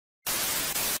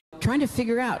trying to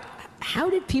figure out how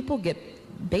did people get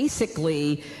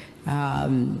basically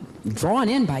drawn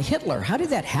in by Hitler. How did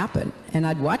that happen? And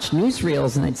I'd watch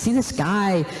newsreels and I'd see this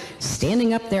guy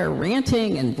standing up there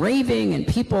ranting and raving and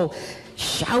people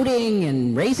shouting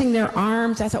and raising their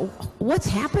arms. I thought, what's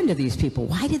happened to these people?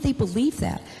 Why did they believe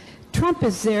that? Trump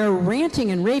is there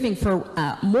ranting and raving for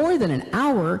more than an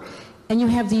hour, and you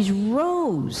have these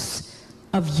rows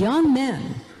of young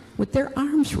men with their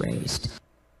arms raised.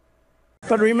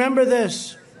 But remember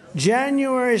this,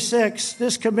 January 6th,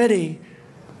 this committee,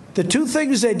 the two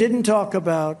things they didn't talk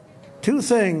about, two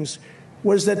things,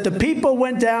 was that the people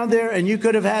went down there and you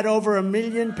could have had over 1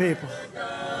 million people.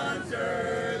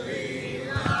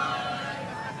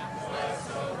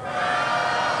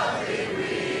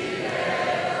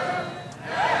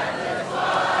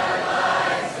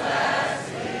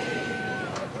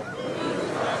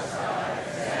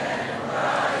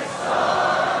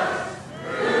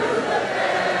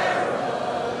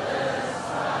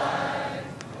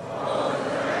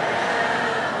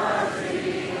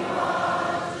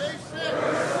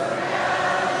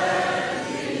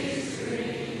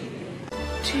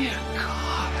 Dear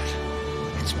God,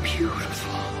 it's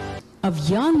beautiful. Of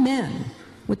young men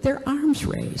with their arms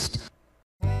raised.